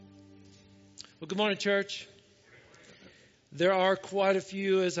Well, good morning, church. There are quite a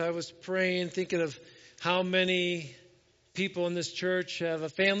few, as I was praying, thinking of how many people in this church have a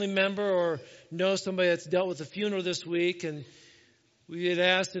family member or know somebody that's dealt with a funeral this week. And we had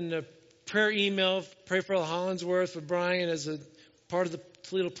asked in the prayer email, pray for Hollingsworth, for Brian, as a part of the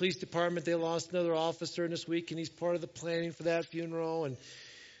Toledo Police Department. They lost another officer this week, and he's part of the planning for that funeral. And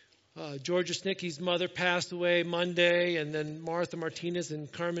Georgia Snicky's mother passed away Monday, and then Martha Martinez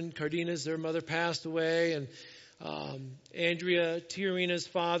and Carmen Cardenas, their mother, passed away, and Andrea Tiarina's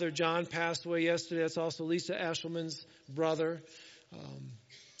father, John, passed away yesterday. That's also Lisa Ashelman's brother.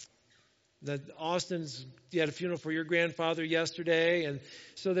 That Austin's, you had a funeral for your grandfather yesterday, and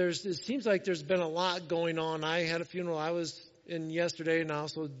so it seems like there's been a lot going on. I had a funeral I was in yesterday, and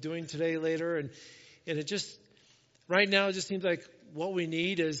also doing today later, and it just, right now, it just seems like what we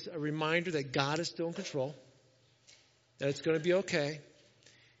need is a reminder that God is still in control, that it's going to be okay.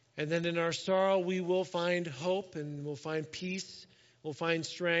 And then in our sorrow, we will find hope and we'll find peace, we'll find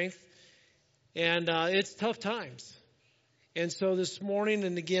strength. And it's tough times. And so this morning,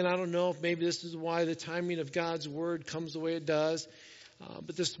 and again, I don't know if maybe this is why the timing of God's word comes the way it does.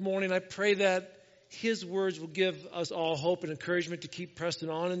 But this morning, I pray that His words will give us all hope and encouragement to keep pressing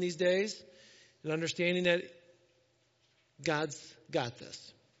on in these days and understanding that God's got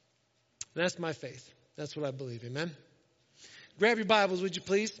this. And that's my faith. That's what I believe. Amen. Grab your Bibles, would you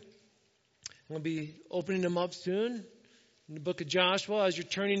please? I'm going to be opening them up soon in the book of Joshua. As you're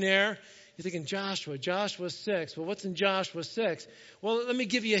turning there, you're thinking, Joshua 6. Well, what's in Joshua 6? Well, let me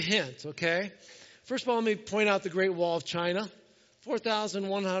give you a hint, okay? First of all, let me point out the Great Wall of China.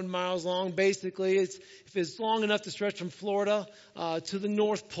 4,100 miles long. Basically, if it's long enough to stretch from Florida to the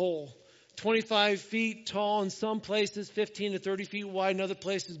North Pole. 25 feet tall in some places, 15 to 30 feet wide in other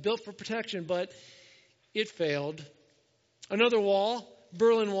places, built for protection, but it failed. Another wall,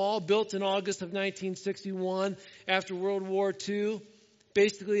 Berlin Wall, built in August of 1961 after World War II.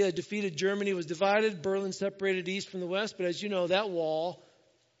 Basically, a defeated Germany was divided. Berlin separated east from the west, but as you know, that wall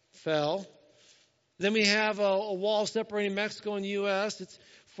fell. Then we have a wall separating Mexico and the U.S. It's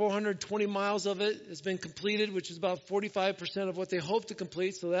 420 miles of it has been completed, which is about 45% of what they hoped to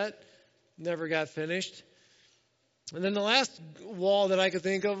complete, so that never got finished. And then the last wall that I could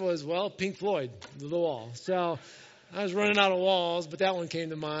think of was, well, Pink Floyd, the Wall. So I was running out of walls, but that one came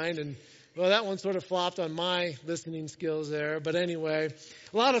to mind. And, well, that one sort of flopped on my listening skills there. But anyway,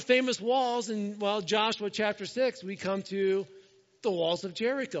 a lot of famous walls. And, well, Joshua chapter 6, we come to the walls of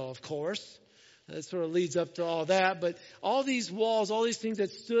Jericho, of course. That sort of leads up to all that. But all these walls, all these things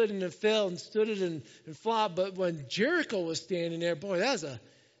that stood and fell and stood and flopped. But when Jericho was standing there, boy, that's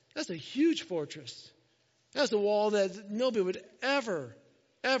a huge fortress. That's a wall that nobody would ever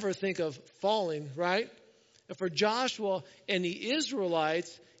think of falling, right? And for Joshua and the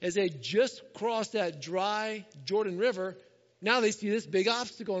Israelites, as they just crossed that dry Jordan River, now they see this big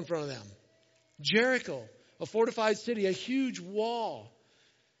obstacle in front of them. Jericho, a fortified city, a huge wall,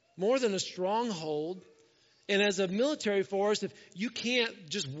 more than a stronghold. And as a military force, if you can't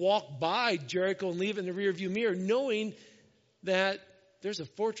just walk by Jericho and leave it in the rearview mirror, knowing that there's a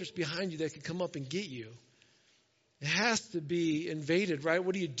fortress behind you that could come up and get you. It has to be invaded, right?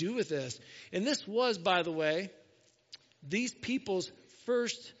 What do you do with this? And this was, by the way, these people's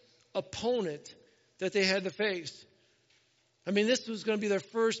first opponent that they had to face. I mean, this was going to be their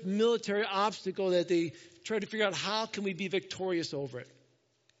first military obstacle that they tried to figure out, how can we be victorious over it?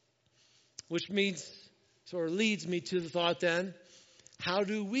 Which means, sort of leads me to the thought then, how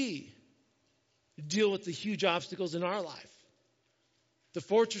do we deal with the huge obstacles in our life? The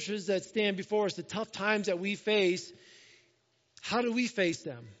fortresses that stand before us, the tough times that we face, how do we face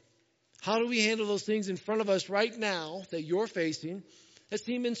them? How do we handle those things in front of us right now that you're facing that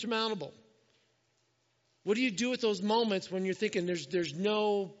seem insurmountable? What do you do with those moments when you're thinking there's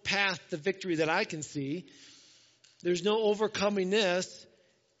no path to victory that I can see? There's no overcoming this.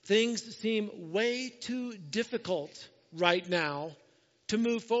 Things seem way too difficult right now to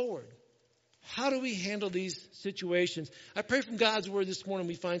move forward. How do we handle these situations? I pray from God's word this morning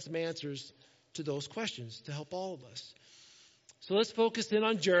we find some answers to those questions to help all of us. So let's focus in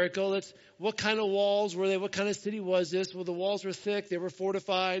on Jericho. What kind of walls were they? What kind of city was this? Well, the walls were thick. They were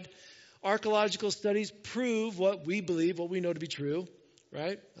fortified. Archaeological studies prove what we believe, what we know to be true,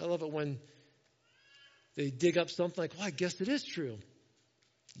 right? I love it when they dig up something like, well, I guess it is true.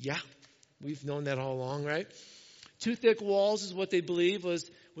 Yeah, we've known that all along, right? 2 thick walls is what they believe was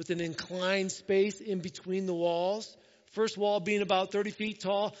with an inclined space in between the walls. First wall being about 30 feet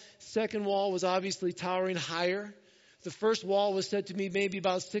tall. Second wall was obviously towering higher. The first wall was said to be maybe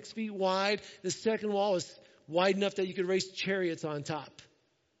about 6 feet wide. The second wall was wide enough that you could race chariots on top.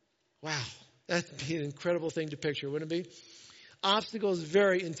 Wow, That'd be an incredible thing to picture, wouldn't it be? Obstacle is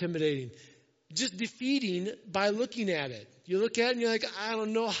very intimidating. Just defeating by looking at it. You look at it and you're like, I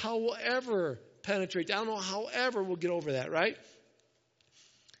don't know how we'll ever penetrate. I don't know how ever we'll get over that, right?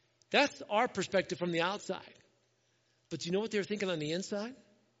 That's our perspective from the outside. But you know what they were thinking on the inside?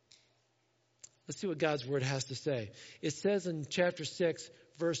 Let's see what God's word has to say. It says in chapter 6,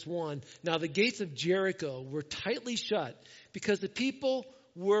 verse 1, now the gates of Jericho were tightly shut because the people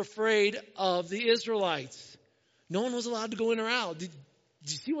were afraid of the Israelites. No one was allowed to go in or out. Did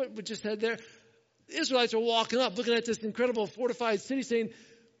you see what we just said there? The Israelites are walking up, looking at this incredible fortified city saying,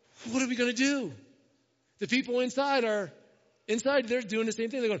 what are we going to do? The people inside, they're doing the same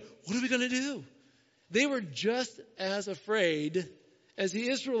thing. They're going, what are we going to do? They were just as afraid as the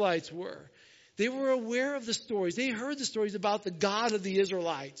Israelites were. They were aware of the stories. They heard the stories about the God of the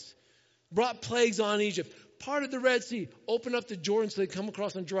Israelites. Brought plagues on Egypt. Parted the Red Sea. Opened up the Jordan so they come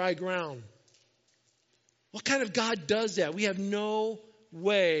across on dry ground. What kind of God does that? We have no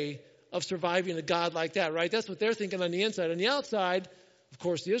way of surviving a God like that, right? That's what they're thinking on the inside. On the outside, of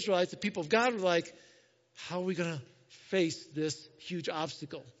course, the Israelites, the people of God, were like, how are we going to face this huge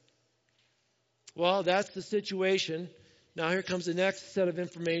obstacle? Well, that's the situation. Now here comes the next set of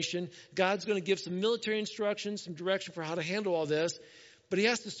information. God's going to give some military instructions, some direction for how to handle all this. But he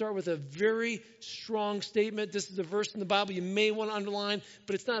has to start with a very strong statement. This is a verse in the Bible you may want to underline,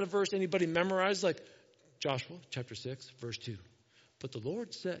 but it's not a verse anybody memorizes, like Joshua chapter 6, verse 2. But the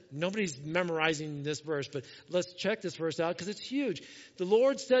Lord said, nobody's memorizing this verse, but let's check this verse out because it's huge. The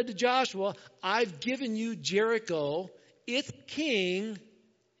Lord said to Joshua, I've given you Jericho, its king,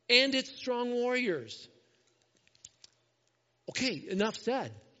 and its strong warriors. Okay, enough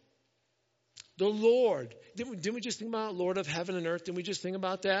said. The Lord. Didn't we just think about Lord of heaven and earth? Didn't we just think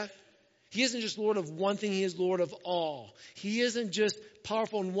about that? He isn't just Lord of one thing. He is Lord of all. He isn't just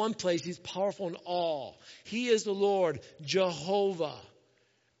powerful in one place. He's powerful in all. He is the Lord, Jehovah,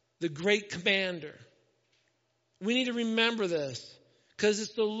 the great commander. We need to remember this because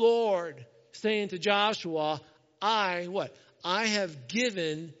it's the Lord saying to Joshua, I have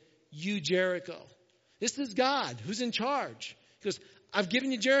given you Jericho. This is God who's in charge. He goes, I've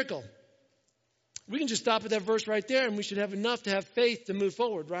given you Jericho. We can just stop at that verse right there and we should have enough to have faith to move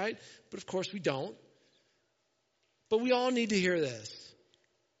forward, right? But of course we don't. But we all need to hear this.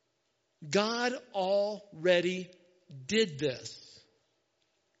 God already did this.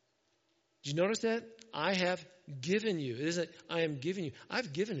 Did you notice that? I have given you. It isn't I am giving you.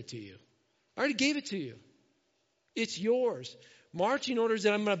 I've given it to you. I already gave it to you. It's yours. Marching orders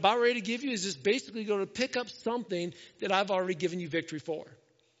that I'm about ready to give you is just basically going to pick up something that I've already given you victory for.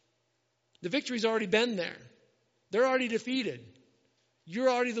 The victory's already been there. They're already defeated. You're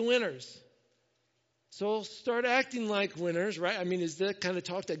already the winners. So start acting like winners, right? I mean, is that kind of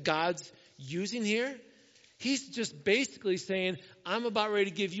talk that God's using here? He's just basically saying, I'm about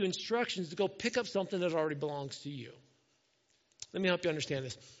ready to give you instructions to go pick up something that already belongs to you. Let me help you understand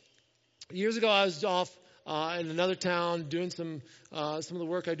this. Years ago, I was off in another town doing some of the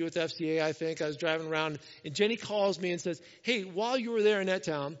work I do with the FCA, I think. I was driving around, and Jenny calls me and says, hey, while you were there in that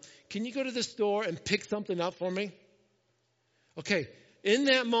town, can you go to the store and pick something up for me? Okay, in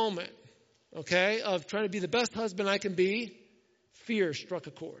that moment, okay, of trying to be the best husband I can be, fear struck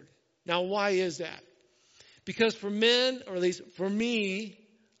a chord. Now, why is that? Because for men, or at least for me,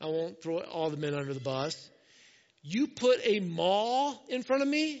 I won't throw all the men under the bus, you put a mall in front of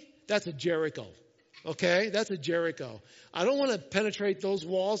me, that's a Jericho. Okay, that's a Jericho. I don't want to penetrate those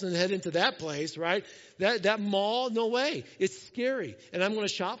walls and head into that place, right? That mall, no way. It's scary. And I'm going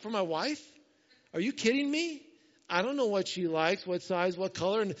to shop for my wife? Are you kidding me? I don't know what she likes, what size, what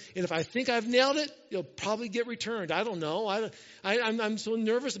color. And if I think I've nailed it, it'll probably get returned. I don't know. I'm so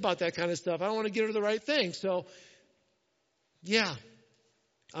nervous about that kind of stuff. I don't want to get her the right thing. So, yeah,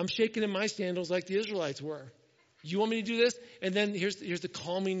 I'm shaking in my sandals like the Israelites were. You want me to do this? And then here's the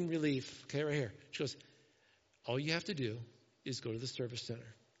calming relief. Okay, right here. She goes, all you have to do is go to the service center.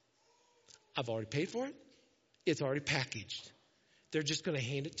 I've already paid for it. It's already packaged. They're just going to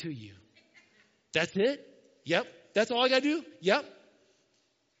hand it to you. That's it? Yep. That's all I got to do? Yep.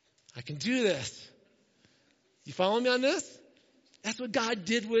 I can do this. You following me on this? That's what God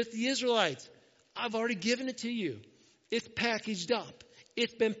did with the Israelites. I've already given it to you. It's packaged up.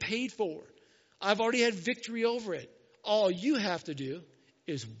 It's been paid for. I've already had victory over it. All you have to do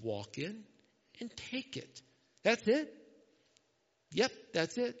is walk in and take it. That's it. Yep,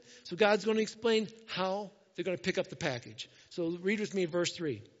 that's it. So God's going to explain how they're going to pick up the package. So read with me verse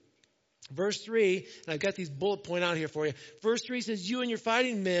 3. Verse 3, and I've got these bullet point out here for you. Verse 3 says, you and your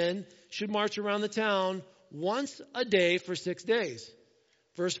fighting men should march around the town once a day for 6 days.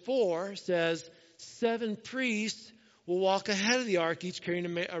 Verse 4 says, 7 priests will walk ahead of the ark, each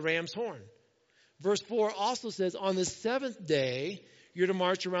carrying a ram's horn. Verse 4 also says, on the 7th day, you're to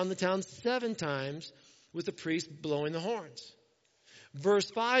march around the town 7 times with the priest blowing the horns. Verse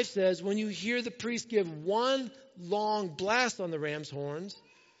 5 says, when you hear the priest give one long blast on the ram's horns,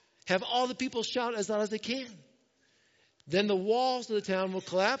 have all the people shout as loud as they can. Then the walls of the town will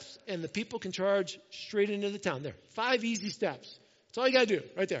collapse and the people can charge straight into the town. There, 5 easy steps. That's all you got to do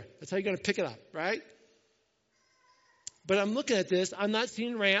right there. That's how you're going to pick it up, right? But I'm looking at this. I'm not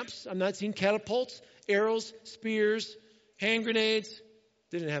seeing ramps. I'm not seeing catapults, arrows, spears, hand grenades.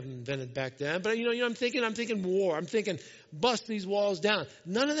 They didn't have them invented back then. But, I'm thinking war. I'm thinking bust these walls down.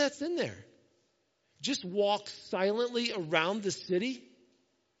 None of that's in there. Just walk silently around the city.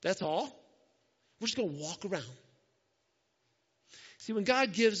 That's all. We're just going to walk around. See, when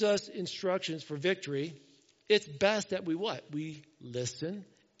God gives us instructions for victory, it's best that we what? We listen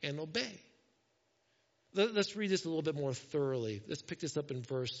and obey. Let's read this a little bit more thoroughly. Let's pick this up in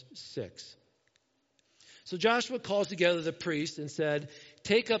verse 6. So Joshua calls together the priests and said,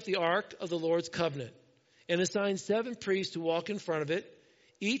 take up the ark of the Lord's covenant and assign 7 priests to walk in front of it,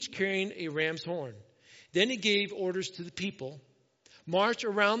 each carrying a ram's horn. Then he gave orders to the people, march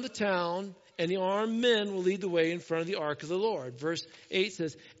around the town, and the armed men will lead the way in front of the ark of the Lord. Verse 8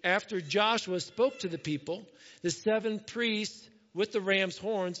 says, after Joshua spoke to the people, the 7 priests with the ram's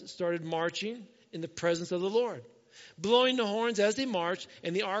horns started marching in the presence of the Lord, blowing the horns as they marched,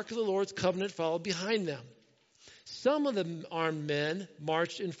 and the ark of the Lord's covenant followed behind them. Some of the armed men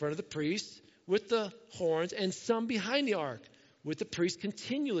marched in front of the priests with the horns, and some behind the ark, with the priests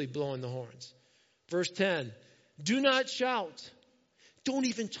continually blowing the horns. Verse 10, do not shout. Don't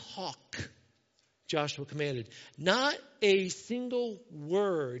even talk, Joshua commanded. Not a single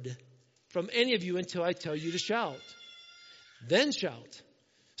word from any of you until I tell you to shout. Then shout.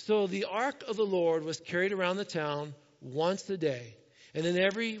 So the ark of the Lord was carried around the town once a day, and then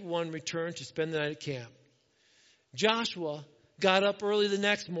everyone returned to spend the night at camp. Joshua got up early the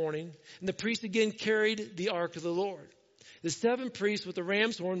next morning, and the priests again carried the ark of the Lord. The 7 priests with the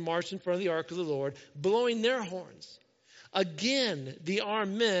ram's horn marched in front of the ark of the Lord, blowing their horns. Again, the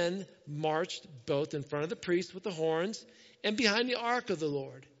armed men marched both in front of the priests with the horns and behind the ark of the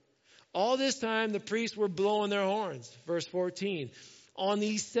Lord. All this time, the priests were blowing their horns. Verse 14. On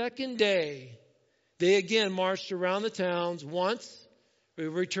the 2nd day, they again marched around the towns once. We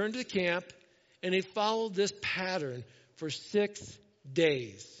returned to the camp, and they followed this pattern for 6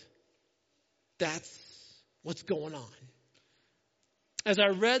 days. That's what's going on. As I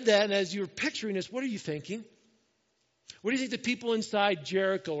read that, and as you're picturing this, what are you thinking? What do you think the people inside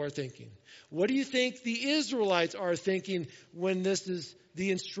Jericho are thinking? What do you think the Israelites are thinking when this is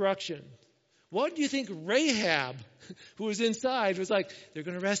the instruction? What do you think Rahab, who was inside, was like, they're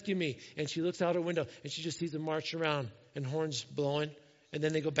going to rescue me. And she looks out her window and she just sees them march around and horns blowing. And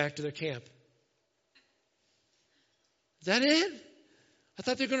then they go back to their camp. Is that it? I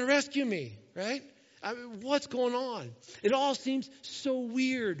thought they were going to rescue me, right? I mean, what's going on? It all seems so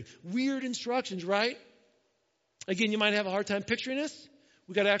weird. Weird instructions, right? Again, you might have a hard time picturing this.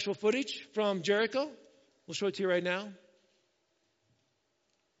 We got actual footage from Jericho. We'll show it to you right now.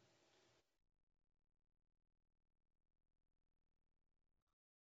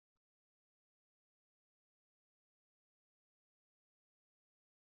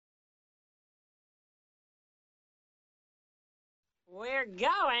 We're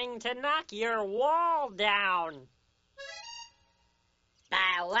going to knock your wall down. By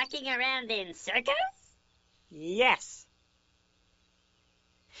walking around in circles? Yes.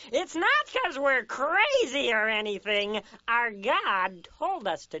 It's not because we're crazy or anything. Our God told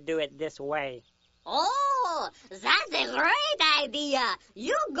us to do it this way. Oh, that's a great idea.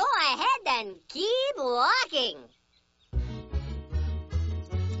 You go ahead and keep walking.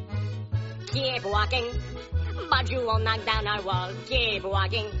 Keep walking, but you won't knock down our wall. Keep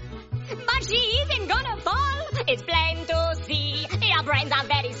walking, but she isn't gonna fall. It's plain to see, your brains are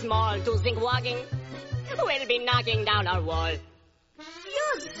very small to think walking will be knocking down our wall.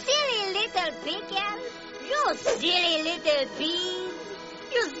 You silly little pickle. You silly little peas.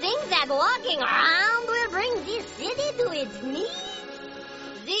 You think that walking around will bring this city to its knees?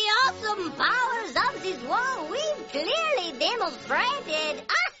 The awesome powers of this wall we've clearly demonstrated.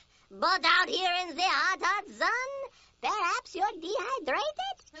 But out here in the hot, hot sun, perhaps you're dehydrated?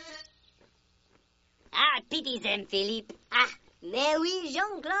 Pity them, Philippe. Mais oui,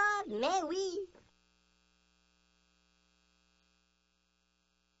 Jean-Claude, mais oui.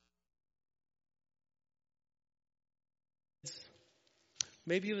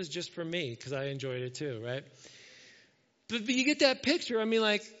 Maybe it was just for me because I enjoyed it too, right? But you get that picture. I mean,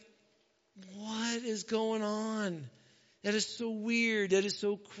 like, what is going on? That is so weird. That is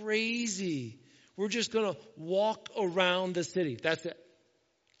so crazy. We're just going to walk around the city. That's it.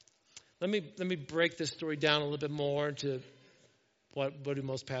 Let me break this story down a little bit more into what do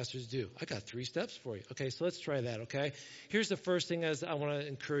most pastors do. I got 3 steps for you. Okay, so let's try that, okay? Here's the first thing as I want to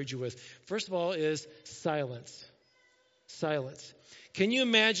encourage you with. First of all is silence. Silence. Can you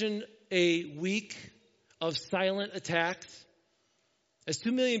imagine a week of silent attacks? As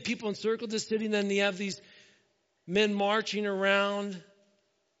 2 million people encircled the city, and then you have these men marching around,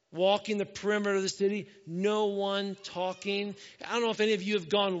 walking the perimeter of the city, no one talking. I don't know if any of you have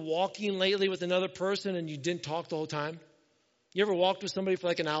gone walking lately with another person and you didn't talk the whole time. You ever walked with somebody for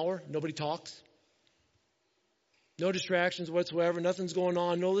like an hour? Nobody talks. No distractions whatsoever. Nothing's going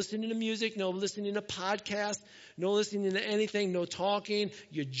on. No listening to music. No listening to podcasts. No listening to anything. No talking.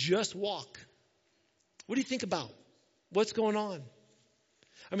 You just walk. What do you think about? What's going on?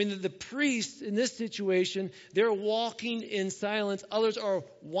 I mean, the priests in this situation, they're walking in silence. Others are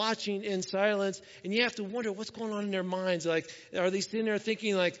watching in silence. And you have to wonder what's going on in their minds. Like, are they sitting there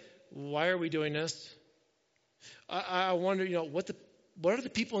thinking like, why are we doing this? I wonder, what are the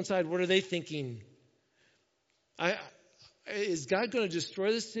people inside? What are they thinking? Is God going to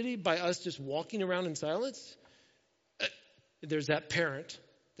destroy this city by us just walking around in silence? There's that parent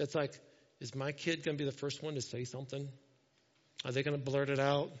that's like, is my kid going to be the first one to say something? Are they going to blurt it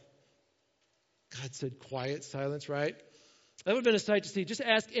out? God said quiet, silence, right? That would have been a sight to see. Just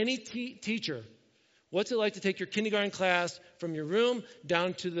ask any teacher, what's it like to take your kindergarten class from your room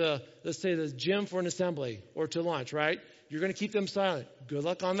down to let's say the gym for an assembly or to lunch, right? You're going to keep them silent. Good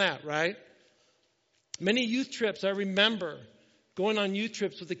luck on that, right? Many youth trips, I remember going on youth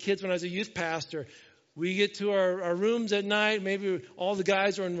trips with the kids when I was a youth pastor. We get to our rooms at night. Maybe all the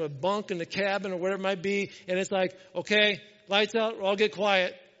guys are in a bunk in the cabin or whatever it might be. And it's like, okay, lights out, we'll all get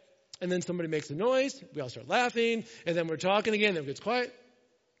quiet. And then somebody makes a noise. We all start laughing. And then we're talking again. Then it gets quiet.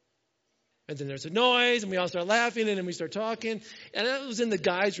 And then there's a noise. And we all start laughing. And then we start talking. And that was in the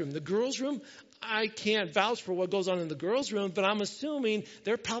guys' room. The girls' room, I can't vouch for what goes on in the girls' room. But I'm assuming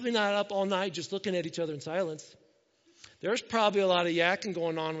they're probably not up all night just looking at each other in silence. There's probably a lot of yakking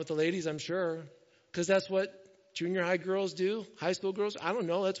going on with the ladies, I'm sure. Because that's what junior high girls do. High school girls, I don't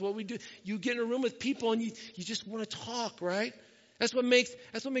know. That's what we do. You get in a room with people and you just want to talk, right? That's what makes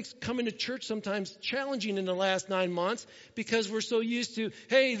coming to church sometimes challenging in the last 9 months, because we're so used to,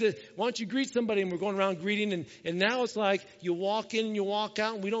 hey, why don't you greet somebody? And we're going around greeting. And now it's like you walk in and you walk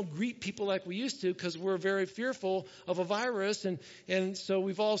out, and we don't greet people like we used to because we're very fearful of a virus. And so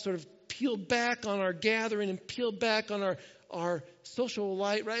we've all sort of peeled back on our gathering and peeled back on our social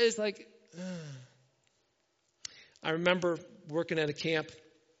life, right? It's like, I remember working at a camp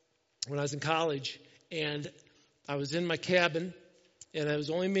when I was in college, and I was in my cabin, and it was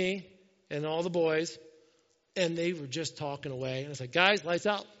only me and all the boys, and they were just talking away. And I was like, guys, lights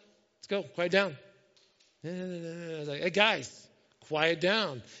out. Let's go. Quiet down. I was like, hey, guys, quiet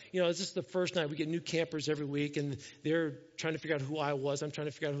down. It's just the first night. We get new campers every week, and they're trying to figure out who I was. I'm trying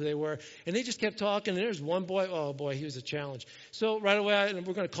to figure out who they were. And they just kept talking, and there's one boy. Oh, boy, he was a challenge. So right away, and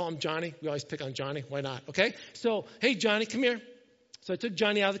we're going to call him Johnny. We always pick on Johnny. Why not? Okay? So, hey, Johnny, come here. So I took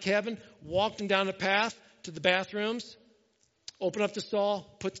Johnny out of the cabin, walked him down the path to the bathrooms, opened up the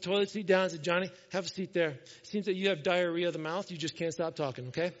stall, put the toilet seat down, and said, Johnny, have a seat there. Seems that you have diarrhea of the mouth. You just can't stop talking,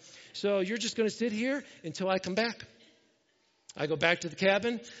 okay? So you're just going to sit here until I come back. I go back to the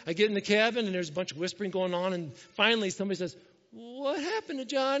cabin. I get in the cabin, and there's a bunch of whispering going on. And finally, somebody says, what happened to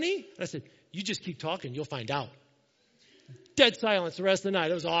Johnny? And I said, you just keep talking. You'll find out. Dead silence the rest of the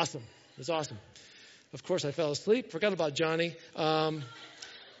night. It was awesome. It was awesome. Of course, I fell asleep. Forgot about Johnny.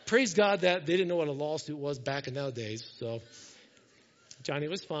 Praise God that they didn't know what a lawsuit was back in those days. So Johnny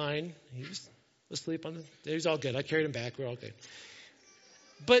was fine. He was asleep he was all good. I carried him back. We're all good.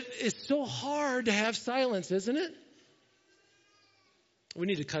 But it's so hard to have silence, isn't it? We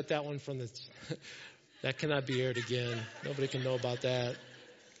need to cut that one from that cannot be aired again. Nobody can know about that.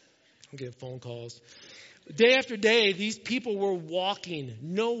 I'm getting phone calls. Day after day, these people were walking,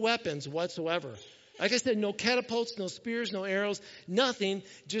 no weapons whatsoever. Like I said, no catapults, no spears, no arrows, nothing.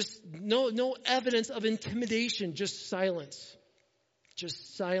 Just no evidence of intimidation, just silence.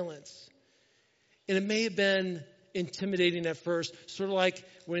 Just silence. And it may have been intimidating at first, sort of like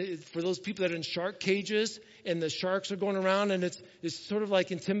for those people that are in shark cages and the sharks are going around, and it's sort of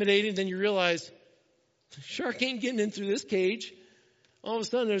like intimidating. Then you realize, shark ain't getting in through this cage. All of a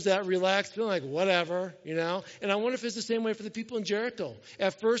sudden there's that relaxed feeling like whatever, And I wonder if it's the same way for the people in Jericho.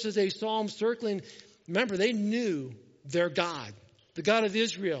 At first, as they saw him circling, remember, they knew their God, the God of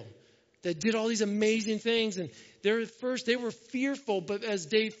Israel. that did all these amazing things. And at first they were fearful, but as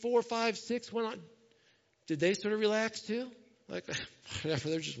day 4, 5, 6 went on, did they sort of relax too? Like, whatever,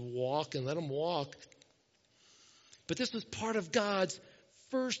 they're just walking, let them walk. But this was part of God's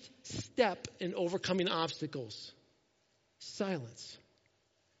first step in overcoming obstacles. Silence.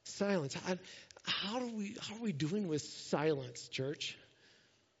 Silence. How are we doing with silence, church?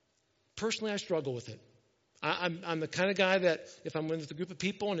 Personally, I struggle with it. I'm the kind of guy that if I'm with a group of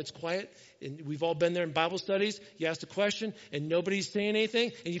people and it's quiet, and we've all been there in Bible studies, you ask a question and nobody's saying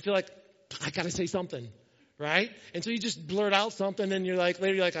anything, and you feel like, I got to say something, right? And so you just blurt out something, and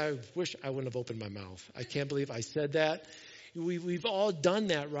later you're like, I wish I wouldn't have opened my mouth. I can't believe I said that. We've all done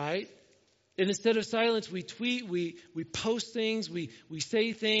that, right? And instead of silence, we tweet, we post things, we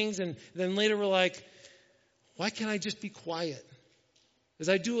say things, and then later we're like, why can't I just be quiet? As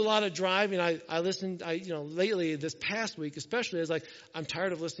I do a lot of driving, I listen, lately, this past week especially, I was like, I'm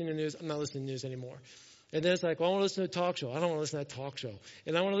tired of listening to news. I'm not listening to news anymore. And then it's like, well, I want to listen to a talk show. I don't want to listen to that talk show.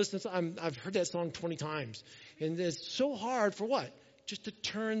 And I want to listen to, I've heard that song 20 times. And it's so hard for what? Just to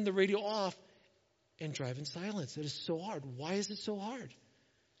turn the radio off and drive in silence. It is so hard. Why is it so hard?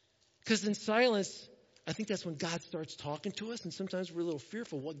 Because in silence, I think that's when God starts talking to us. And sometimes we're a little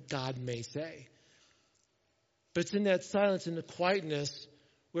fearful what God may say. But it's in that silence, in the quietness,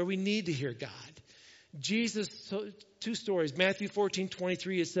 where we need to hear God. Jesus, two stories. Matthew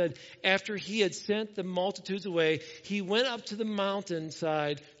 14:23, it said, after he had sent the multitudes away, he went up to the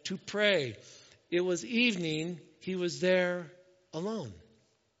mountainside to pray. It was evening. He was there alone.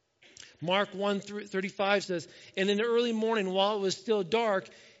 Mark 1:35 says, and in the early morning, while it was still dark,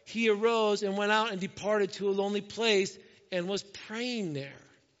 he arose and went out and departed to a lonely place and was praying there.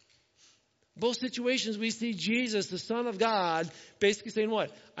 Both situations we see Jesus, the Son of God, basically saying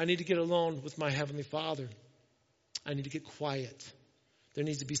what? I need to get alone with my Heavenly Father. I need to get quiet. There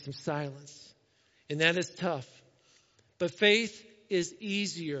needs to be some silence. And that is tough. But faith is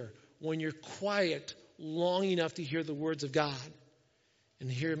easier when you're quiet long enough to hear the words of God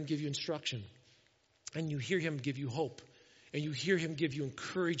and hear Him give you instruction. And you hear Him give you hope. And you hear Him give you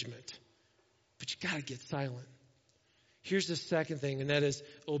encouragement. But you got to get silent. Here's the second thing, and that is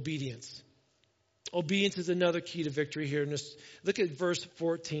obedience. Obedience is another key to victory here. Look at verse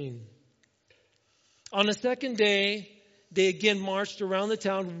 14. On the second day, they again marched around the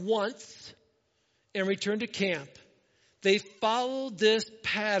town once and returned to camp. They followed this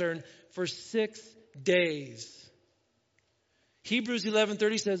pattern for 6 days. Hebrews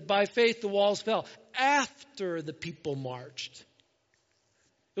 11:30 says, by faith the walls fell after the people marched.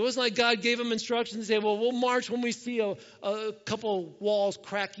 It wasn't like God gave them instructions and said, well, we'll march when we see a couple walls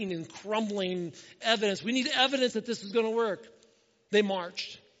cracking and crumbling evidence. We need evidence that this is going to work. They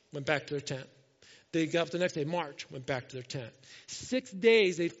marched, went back to their tent. They got up the next day, marched, went back to their tent. 6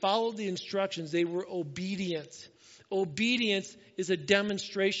 days, they followed the instructions. They were obedient. Obedience is a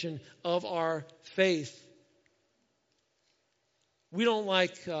demonstration of our faith. We don't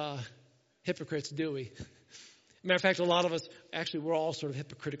like hypocrites, do we? Matter of fact, a lot of us, actually, we're all sort of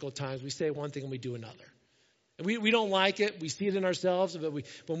hypocritical at times. We say one thing and we do another. And we don't like it. We see it in ourselves. But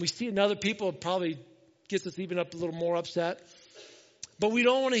when we see it in other people, it probably gets us even up a little more upset. But we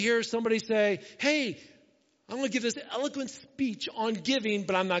don't want to hear somebody say, hey, I'm going to give this eloquent speech on giving,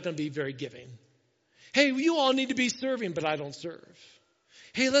 but I'm not going to be very giving. Hey, you all need to be serving, but I don't serve.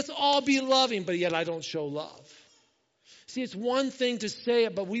 Hey, let's all be loving, but yet I don't show love. See, it's one thing to say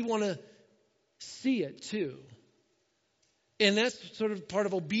it, but we want to see it too. And that's sort of part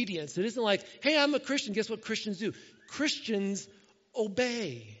of obedience. It isn't like, hey, I'm a Christian. Guess what Christians do? Christians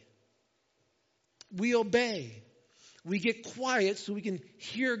obey. We obey. We get quiet so we can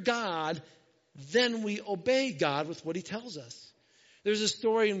hear God. Then we obey God with what He tells us. There's a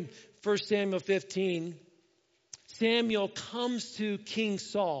story in 1 Samuel 15. Samuel comes to King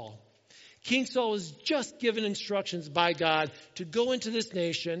Saul. King Saul was just given instructions by God to go into this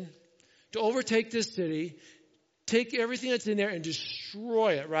nation, to overtake this city, take everything that's in there and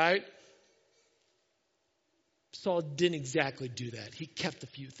destroy it, right? Saul didn't exactly do that. He kept a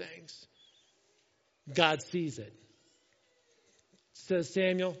few things. God sees it. Says,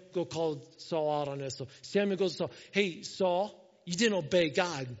 Samuel, go call Saul out on this. So Samuel goes to Saul, hey, Saul, you didn't obey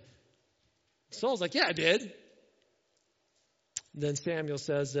God. Saul's like, yeah, I did. Then Samuel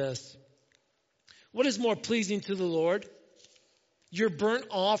says this, what is more pleasing to the Lord? Your burnt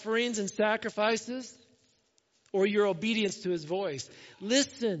offerings and sacrifices, or your obedience to His voice?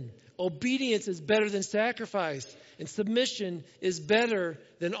 Listen, obedience is better than sacrifice, and submission is better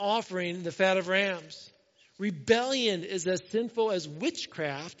than offering the fat of rams. Rebellion is as sinful as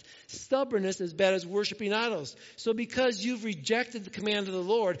witchcraft. Stubbornness as bad as worshiping idols. So because you've rejected the command of the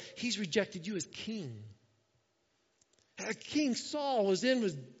Lord, he's rejected you as king. King Saul was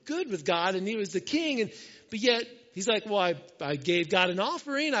good with God, and he was the king. But yet, he's like, well, I gave God an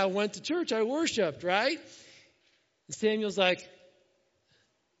offering. I went to church. I worshiped, right? And Samuel's like,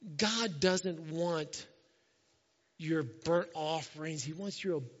 God doesn't want your burnt offerings. He wants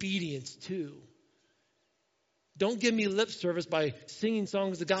your obedience too. Don't give me lip service by singing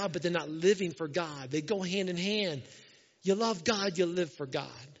songs to God, but they're not living for God. They go hand in hand. You love God, you live for God.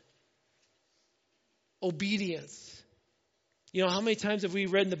 Obedience. You know, how many times have we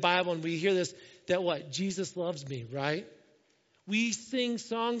read in the Bible and we hear this, that what? Jesus loves me, right? We sing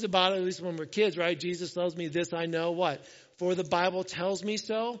songs about it, at least when we're kids, right? Jesus loves me, this I know, what? For the Bible tells me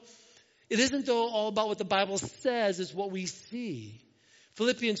so. It isn't though all about what the Bible says, it's what we see.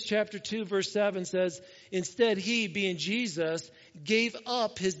 Philippians chapter 2 verse 7 says, instead he, being Jesus, gave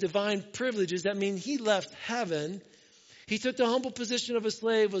up his divine privileges. That means he left heaven. He took the humble position of a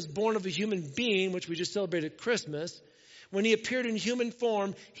slave, was born of a human being, which we just celebrated Christmas. When he appeared in human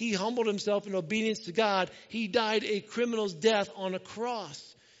form, he humbled himself in obedience to God. He died a criminal's death on a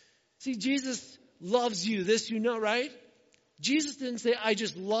cross. See, Jesus loves you. This you know, right? Jesus didn't say, I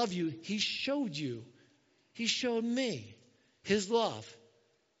just love you. He showed you. He showed me his love.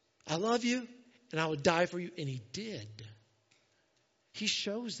 I love you, and I will die for you. And he did. He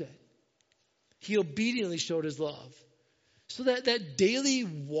shows it. He obediently showed his love. So that daily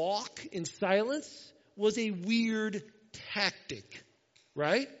walk in silence was a weird tactic,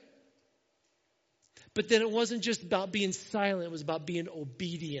 right? But then it wasn't just about being silent. It was about being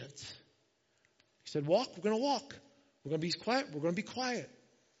obedient. He said, walk, we're going to walk. We're going to be quiet. We're going to be quiet.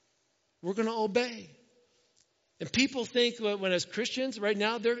 We're going to obey. And people think when as Christians right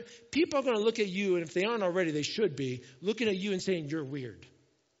now, people are going to look at you, and if they aren't already, they should be, looking at you and saying, you're weird.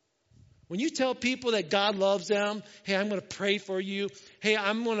 When you tell people that God loves them, hey, I'm going to pray for you. Hey,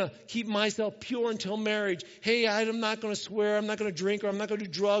 I'm going to keep myself pure until marriage. Hey, I'm not going to swear. I'm not going to drink, or I'm not going to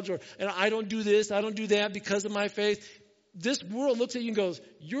do drugs, and I don't do this, I don't do that because of my faith. This world looks at you and goes,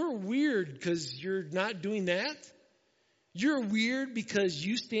 you're weird because you're not doing that. You're weird because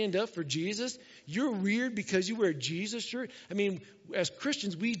you stand up for Jesus. You're weird because you wear a Jesus shirt. I mean, as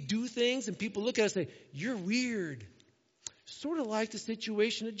Christians, we do things and people look at us and say, you're weird. Sort of like the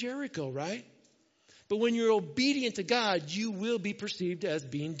situation at Jericho, right? But when you're obedient to God, you will be perceived as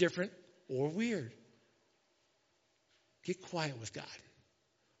being different or weird. Get quiet with God.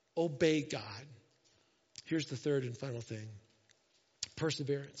 Obey God. Here's the third and final thing.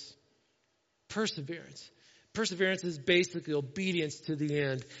 Perseverance. Perseverance. Perseverance is basically obedience to the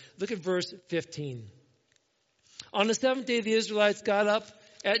end. Look at verse 15. On the seventh day, the Israelites got up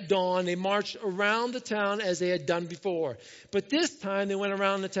at dawn. They marched around the town as they had done before. But this time, they went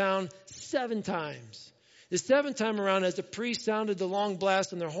around the town 7 times. The 7th time around, as the priests sounded the long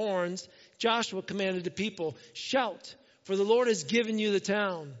blast on their horns, Joshua commanded the people, shout, for the Lord has given you the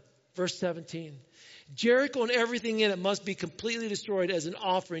town. Verse 17. Jericho and everything in it must be completely destroyed as an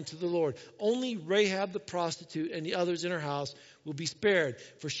offering to the Lord. Only Rahab the prostitute and the others in her house will be spared,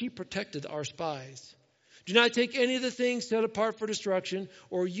 for she protected our spies. Do not take any of the things set apart for destruction,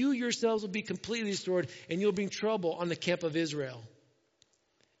 or you yourselves will be completely destroyed, and you'll bring trouble on the camp of Israel.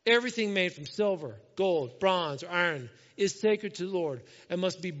 Everything made from silver, gold, bronze, or iron is sacred to the Lord and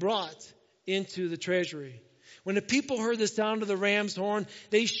must be brought into the treasury. When the people heard the sound of the ram's horn,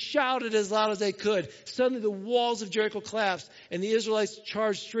 they shouted as loud as they could. Suddenly the walls of Jericho collapsed, and the Israelites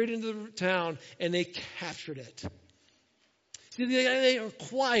charged straight into the town, and they captured it. See, they were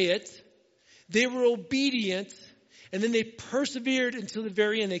quiet, they were obedient, and then they persevered until the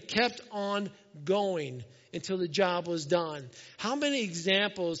very end. They kept on going until the job was done. How many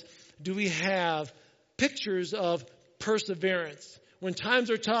examples do we have, pictures of perseverance? When times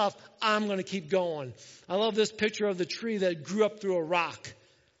are tough, I'm going to keep going. I love this picture of the tree that grew up through a rock.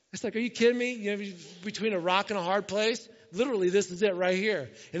 It's like, are you kidding me? You know, between a rock and a hard place? Literally, this is it right here.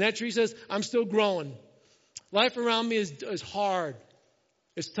 And that tree says, I'm still growing. Life around me is hard.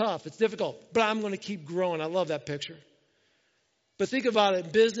 It's tough. It's difficult. But I'm going to keep growing. I love that picture. But think about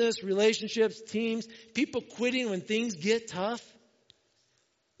it. Business, relationships, teams, people quitting when things get tough.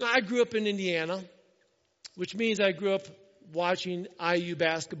 I grew up in Indiana, which means I grew up watching IU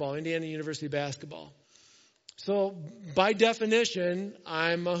basketball, Indiana University basketball. So by definition,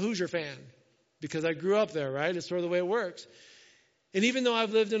 I'm a Hoosier fan because I grew up there, right? It's sort of the way it works. And even though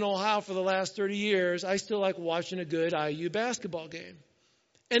I've lived in Ohio for the last 30 years, I still like watching a good IU basketball game.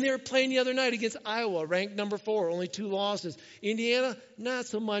 And they were playing the other night against Iowa, ranked number 4, only 2 losses. Indiana, not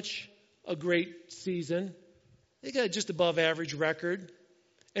so much a great season. They got just above average record.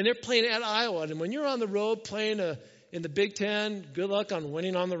 And they're playing at Iowa. And when you're on the road playing in the Big Ten, good luck on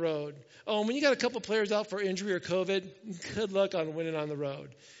winning on the road. Oh, and when you got a couple players out for injury or COVID, good luck on winning on the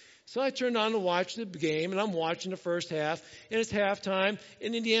road. So I turned on to watch the game, and I'm watching the first half, and it's halftime,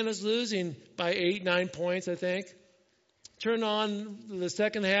 and Indiana's losing by 8, 9 points, I think. Turn on the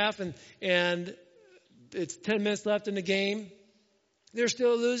second half, and it's 10 minutes left in the game. They're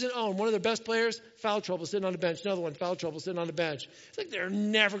still losing. Oh, and one of their best players, foul trouble, sitting on the bench. Another one, foul trouble, sitting on the bench. It's like they're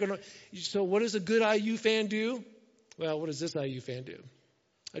never going to. So what does a good IU fan do? Well, what does this IU fan do?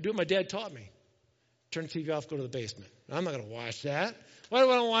 I do what my dad taught me. Turn the TV off, go to the basement. I'm not going to watch that. Why do I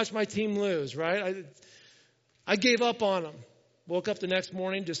want to watch my team lose, right? I gave up on them. Woke up the next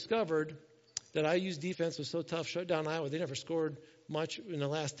morning, discovered that IU's defense was so tough, shut down Iowa. They never scored much in the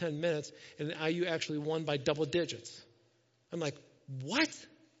last 10 minutes, and IU actually won by double digits. I'm like, what?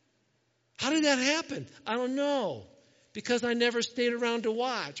 How did that happen? I don't know. Because I never stayed around to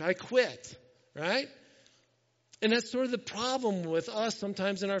watch. I quit, right? And that's sort of the problem with us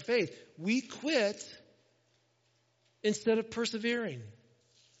sometimes in our faith. We quit instead of persevering.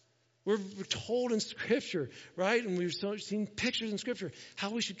 We're told in Scripture, right? And we've seen pictures in Scripture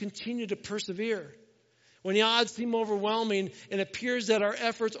how we should continue to persevere. When the odds seem overwhelming and it appears that our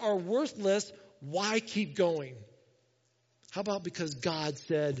efforts are worthless, why keep going? How about because God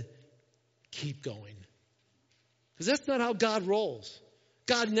said, keep going? Because that's not how God rolls.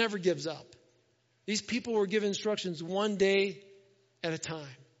 God never gives up. These people were given instructions one day at a time.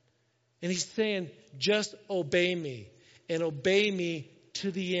 And he's saying, just obey me. And obey me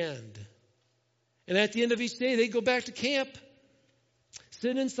to the end. And at the end of each day, they go back to camp.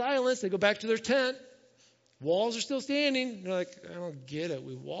 Sitting in silence. They go back to their tent. Walls are still standing. They're like, I don't get it.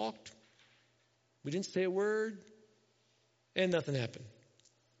 We walked. We didn't say a word. And nothing happened.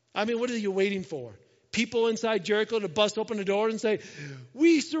 I mean, what are you waiting for? People inside Jericho to bust open the door and say,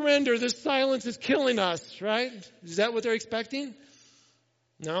 we surrender. This silence is killing us, right? Is that what they're expecting?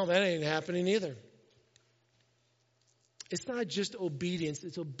 No, that ain't happening either. It's not just obedience.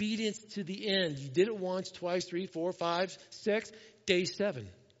 It's obedience to the end. You did it once, twice, 3, 4, 5, 6, day 7.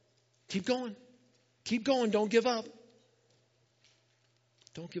 Keep going. Keep going. Don't give up.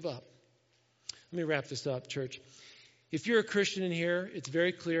 Don't give up. Let me wrap this up, church. If you're a Christian in here, it's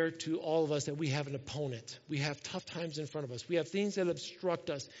very clear to all of us that we have an opponent. We have tough times in front of us. We have things that obstruct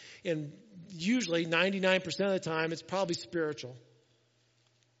us. And usually, 99% of the time, it's probably spiritual.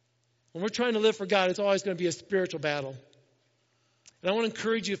 When we're trying to live for God, it's always going to be a spiritual battle. And I want to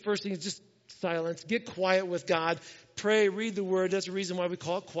encourage you, first thing is just silence. Get quiet with God. Pray, read the Word. That's the reason why we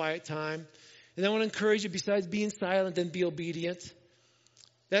call it quiet time. And I want to encourage you, besides being silent, then be obedient.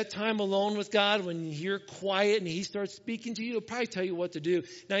 That time alone with God, when you're quiet and He starts speaking to you, He'll probably tell you what to do.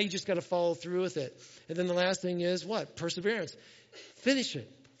 Now you just got to follow through with it. And then the last thing is what? Perseverance. Finish it.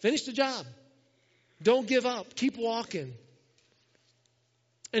 Finish the job. Don't give up. Keep walking.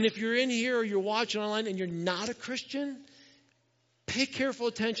 And if you're in here or you're watching online and you're not a Christian, pay careful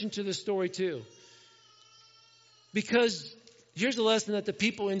attention to the story too. Because here's a lesson that the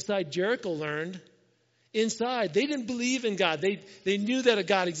people inside Jericho learned. Inside, they didn't believe in God. They knew that a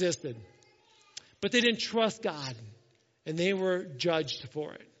God existed. But they didn't trust God. And they were judged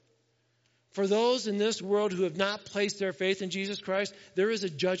for it. For those in this world who have not placed their faith in Jesus Christ, there is a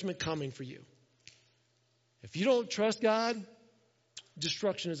judgment coming for you. If you don't trust God,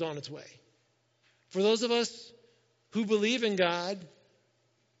 destruction is on its way. For those of us who believe in God,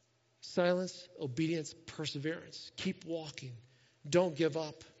 silence, obedience, perseverance. Keep walking. Don't give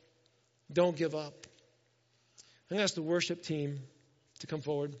up. Don't give up. I'm going to ask the worship team to come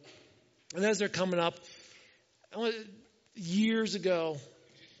forward. And as they're coming up, years ago,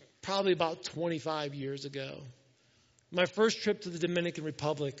 probably about 25 years ago, my first trip to the Dominican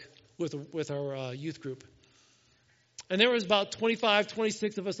Republic with our youth group. And there was about 25,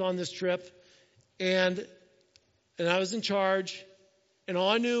 26 of us on this trip. And I was in charge. And all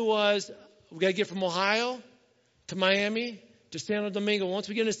I knew was we got to get from Ohio to Miami to Santo Domingo. Once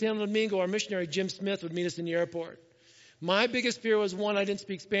we get into Santo Domingo, our missionary, Jim Smith, would meet us in the airport. My biggest fear was, 1, I didn't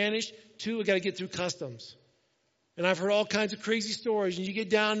speak Spanish. 2, we got to get through customs. And I've heard all kinds of crazy stories. And you get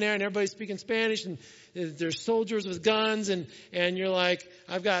down there and everybody's speaking Spanish and there's soldiers with guns and you're like,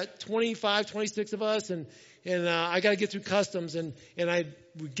 I've got 25, 26 of us and I got to get through customs. And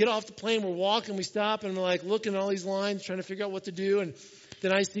we get off the plane, we're walking, we stop and we're like looking at all these lines, trying to figure out what to do. And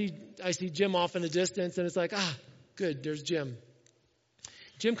then I see Jim off in the distance and it's like, good, there's Jim.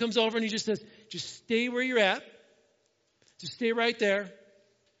 Jim comes over and he just says, just stay where you're at. Just stay right there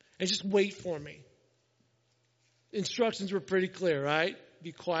and just wait for me. Instructions were pretty clear, right?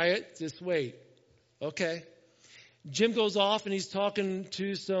 Be quiet, just wait. Okay. Jim goes off and he's talking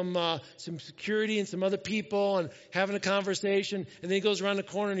to some security and some other people and having a conversation. And then he goes around the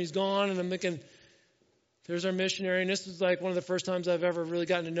corner and he's gone. And I'm thinking, there's our missionary. And this is like one of the first times I've ever really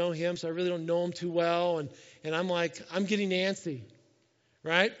gotten to know him. So I really don't know him too well. And I'm like, I'm getting antsy,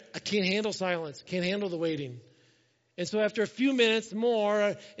 right? I can't handle silence. Can't handle the waiting. And so after a few minutes more,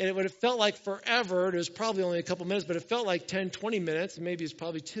 and it would have felt like forever. It was probably only a couple minutes, but it felt like 10, 20 minutes. Maybe it's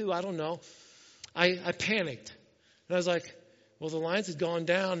probably 2. I don't know. I panicked. And I was like, well, the lines had gone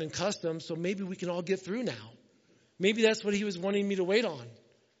down in customs, so maybe we can all get through now. Maybe that's what he was wanting me to wait on.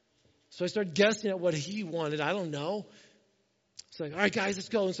 So I started guessing at what he wanted. I don't know. It's like, all right, guys, let's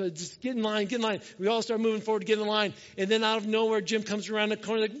go. And so just get in line, get in line. We all start moving forward to get in line. And then out of nowhere, Jim comes around the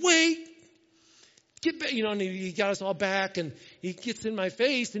corner like, wait, get back. And he got us all back. And he gets in my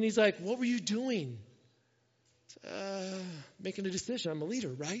face, and he's like, what were you doing? Making a decision. I'm a leader,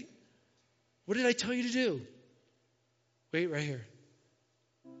 right? What did I tell you to do? Wait right here.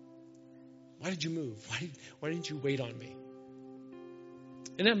 Why did you move? Why didn't you wait on me?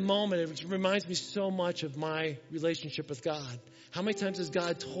 In that moment, it reminds me so much of my relationship with God. How many times has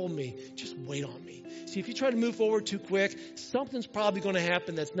God told me, just wait on me? See, if you try to move forward too quick, something's probably going to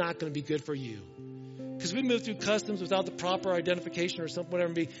happen that's not going to be good for you. Because we move through customs without the proper identification or something,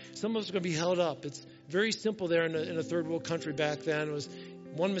 whatever it may be. Some of us are going to be held up. It's very simple there in a third world country back then. It was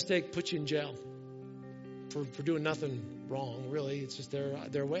one mistake puts you in jail for doing nothing wrong, really. It's just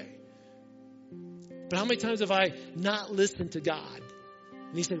their way. But how many times have I not listened to God?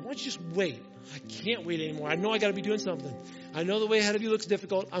 And he said, why don't you just wait? I can't wait anymore. I know I got to be doing something. I know the way ahead of you looks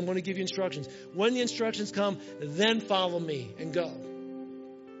difficult. I'm going to give you instructions. When the instructions come, then follow me and go.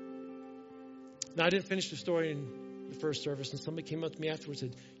 Now, I didn't finish the story in the first service, and somebody came up to me afterwards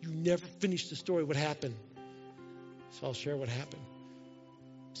and said, you never finished the story. What happened? So I'll share what happened.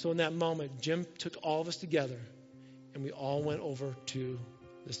 So in that moment, Jim took all of us together, and we all went over to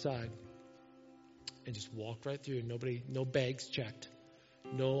the side and just walked right through. No bags checked.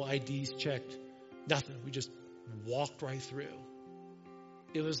 No IDs checked. Nothing. We just walked right through.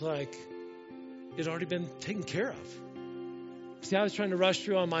 It was like it had already been taken care of. See, I was trying to rush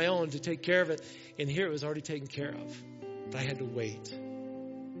through on my own to take care of it, and here it was already taken care of. But I had to wait.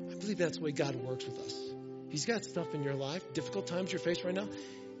 I believe that's the way God works with us. He's got stuff in your life, difficult times you're facing right now.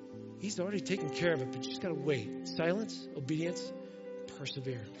 He's already taken care of it, but you just got to wait. Silence, obedience,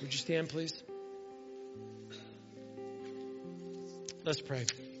 persevere. Would you stand, please? Let's pray.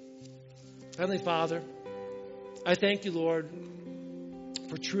 Heavenly Father, I thank you, Lord,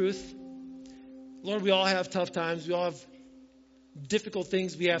 for truth. Lord, we all have tough times. We all have difficult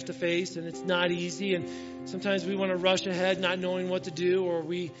things we have to face, and it's not easy. And sometimes we want to rush ahead not knowing what to do, or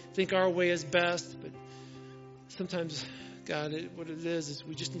we think our way is best. But sometimes, God, what it is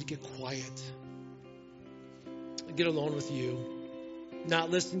we just need to get quiet and get alone with you.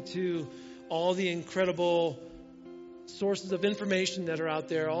 Not listen to all the incredible sources of information that are out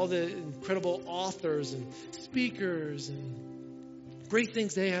there, all the incredible authors and speakers and great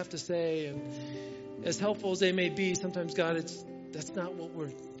things they have to say. And as helpful as they may be, sometimes, God, that's not what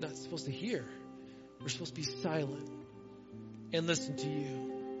we're not supposed to hear. We're supposed to be silent and listen to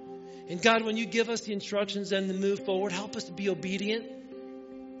you. And God, when you give us the instructions and to move forward, help us to be obedient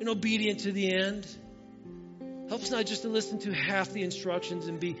and obedient to the end. Help us not just to listen to half the instructions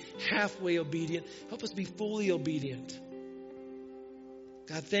and be halfway obedient. Help us be fully obedient.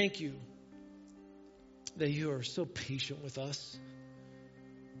 God, thank you that you are so patient with us.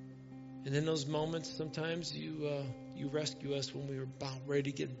 And in those moments, sometimes you rescue us when we were about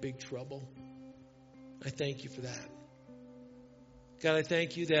ready to get in big trouble. I thank you for that. God, I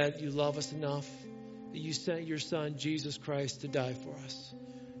thank you that you love us enough that you sent your Son, Jesus Christ, to die for us,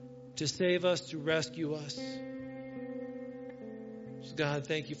 to save us, to rescue us. So God,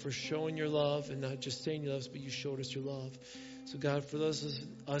 thank you for showing your love and not just saying you love us, but you showed us your love. So God, for those of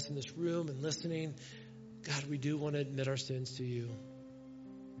us in this room and listening, God, we do want to admit our sins to you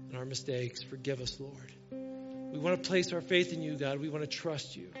and our mistakes. Forgive us, Lord. We want to place our faith in you, God. We want to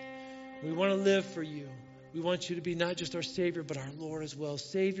trust you. We want to live for you. We want you to be not just our Savior, but our Lord as well.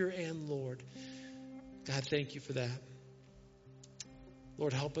 Savior and Lord. God, thank you for that.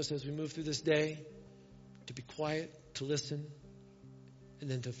 Lord, help us as we move through this day to be quiet, to listen, and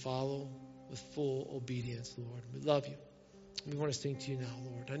then to follow with full obedience, Lord. We love you. We want to sing to you now,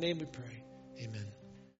 Lord. In your name we pray. Amen.